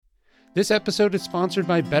This episode is sponsored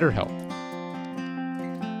by BetterHelp.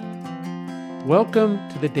 Welcome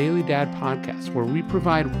to the Daily Dad Podcast, where we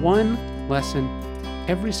provide one lesson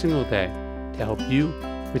every single day to help you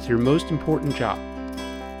with your most important job,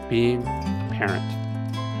 being a parent.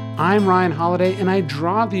 I'm Ryan Holiday, and I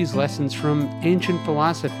draw these lessons from ancient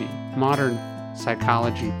philosophy, modern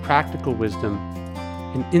psychology, practical wisdom,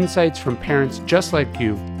 and insights from parents just like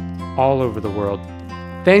you all over the world.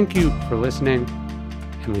 Thank you for listening,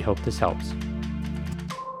 and we hope this helps.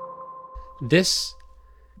 This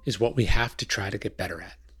is what we have to try to get better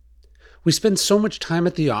at. We spend so much time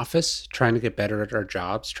at the office trying to get better at our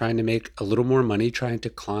jobs, trying to make a little more money, trying to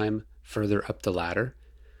climb further up the ladder.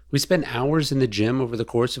 We spend hours in the gym over the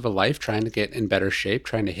course of a life trying to get in better shape,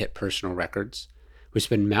 trying to hit personal records. We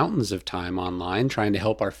spend mountains of time online trying to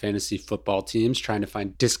help our fantasy football teams, trying to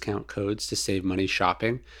find discount codes to save money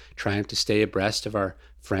shopping, trying to stay abreast of our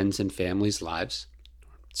friends' and families' lives.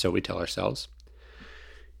 So we tell ourselves.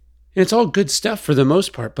 And it's all good stuff for the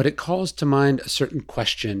most part, but it calls to mind a certain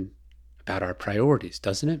question about our priorities,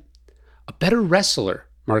 doesn't it? A better wrestler,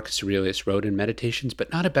 Marcus Aurelius wrote in Meditations,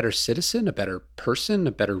 but not a better citizen, a better person,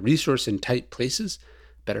 a better resource in tight places,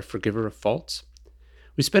 a better forgiver of faults.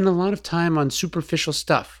 We spend a lot of time on superficial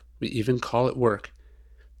stuff. We even call it work.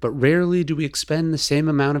 But rarely do we expend the same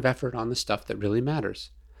amount of effort on the stuff that really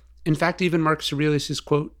matters. In fact, even Marcus Aurelius'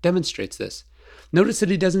 quote demonstrates this. Notice that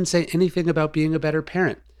he doesn't say anything about being a better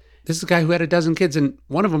parent. This is a guy who had a dozen kids, and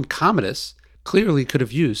one of them, Commodus, clearly could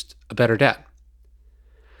have used a better dad.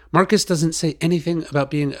 Marcus doesn't say anything about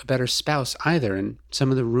being a better spouse either, and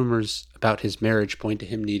some of the rumors about his marriage point to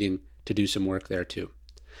him needing to do some work there too.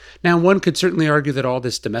 Now, one could certainly argue that all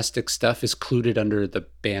this domestic stuff is clued under the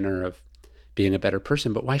banner of being a better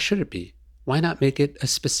person, but why should it be? Why not make it a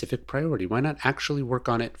specific priority? Why not actually work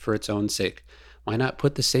on it for its own sake? Why not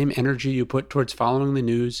put the same energy you put towards following the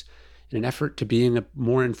news in an effort to being a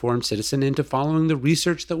more informed citizen into following the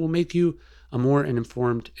research that will make you a more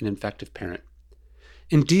informed and effective parent?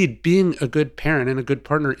 Indeed, being a good parent and a good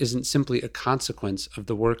partner isn't simply a consequence of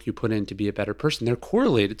the work you put in to be a better person. They're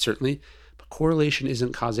correlated, certainly, but correlation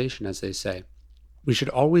isn't causation, as they say. We should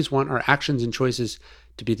always want our actions and choices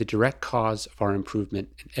to be the direct cause of our improvement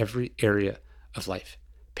in every area of life,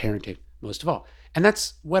 parenting most of all. And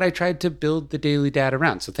that's what I tried to build the Daily Dad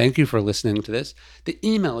around. So thank you for listening to this. The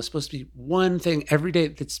email is supposed to be one thing every day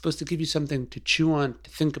that's supposed to give you something to chew on,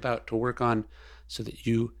 to think about, to work on, so that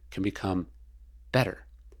you can become better.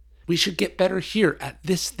 We should get better here at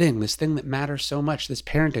this thing that matters so much, this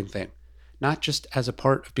parenting thing, not just as a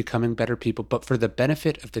part of becoming better people, but for the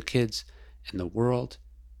benefit of the kids and the world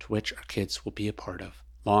to which our kids will be a part of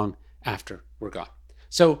long after we're gone.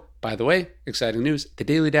 So, by the way, exciting news, The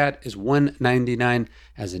Daily Dad is $1.99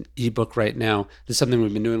 as an ebook right now. This is something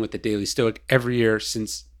we've been doing with The Daily Stoic every year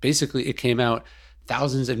since basically it came out.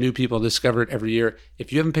 Thousands of new people discover it every year.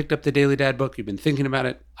 If you haven't picked up The Daily Dad book, you've been thinking about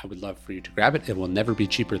it, I would love for you to grab it. It will never be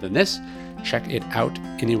cheaper than this. Check it out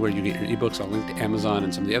anywhere you get your ebooks. I'll link to Amazon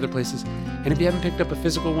and some of the other places. And if you haven't picked up a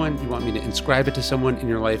physical one, you want me to inscribe it to someone in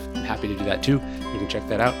your life, I'm happy to do that too. You can check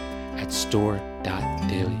that out at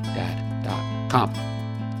store.dailydad.com.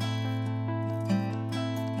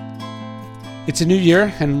 It's a new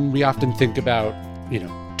year, and we often think about,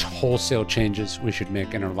 wholesale changes we should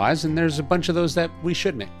make in our lives, and there's a bunch of those that we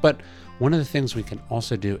should make. But one of the things we can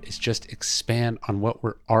also do is just expand on what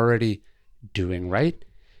we're already doing, right?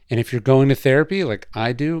 And if you're going to therapy like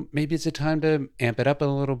I do, maybe it's a time to amp it up a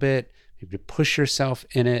little bit, maybe to push yourself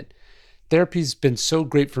in it. Therapy's been so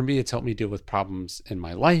great for me. It's helped me deal with problems in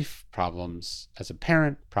my life, problems as a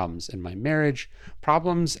parent, problems in my marriage,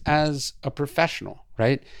 problems as a professional,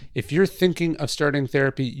 right? If you're thinking of starting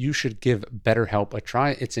therapy, you should give BetterHelp a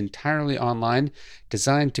try. It's entirely online,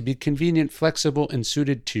 designed to be convenient, flexible, and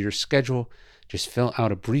suited to your schedule. Just fill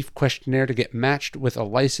out a brief questionnaire to get matched with a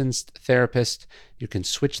licensed therapist. You can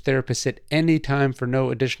switch therapists at any time for no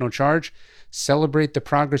additional charge. Celebrate the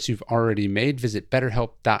progress you've already made. Visit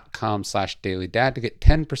betterhelp.com/dailydad to get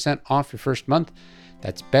 10% off your first month.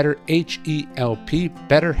 That's BetterHelp,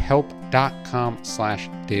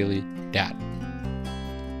 betterhelp.com/dailydad.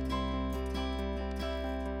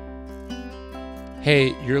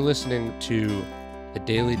 Hey, you're listening to the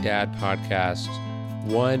Daily Dad Podcast,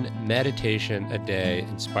 one meditation a day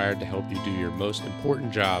inspired to help you do your most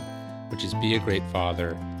important job, which is be a great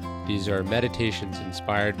father. These are meditations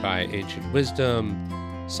inspired by ancient wisdom,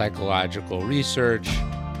 psychological research,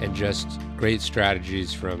 and just great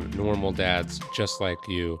strategies from normal dads just like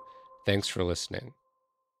you. Thanks for listening.